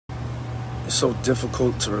It's so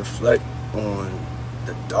difficult to reflect on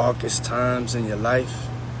the darkest times in your life,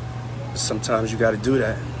 but sometimes you gotta do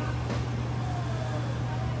that.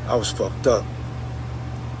 I was fucked up.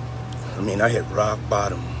 I mean, I hit rock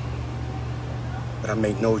bottom, but I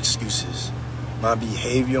make no excuses. My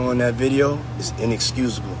behavior on that video is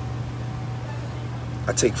inexcusable.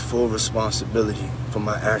 I take full responsibility for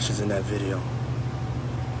my actions in that video.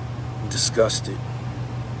 I'm disgusted.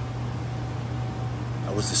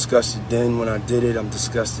 I was disgusted then when I did it. I'm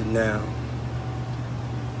disgusted now.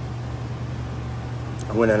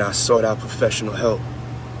 I went and I sought out professional help.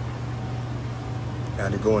 I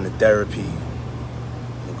had to go into therapy,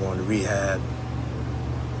 and go into rehab.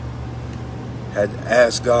 Had to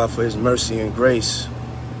ask God for His mercy and grace.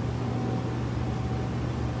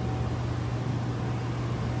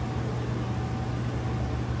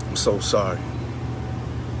 I'm so sorry.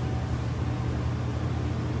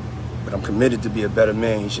 But I'm committed to be a better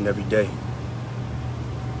man each and every day.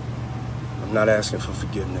 I'm not asking for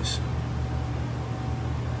forgiveness.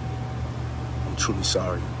 I'm truly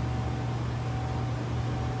sorry.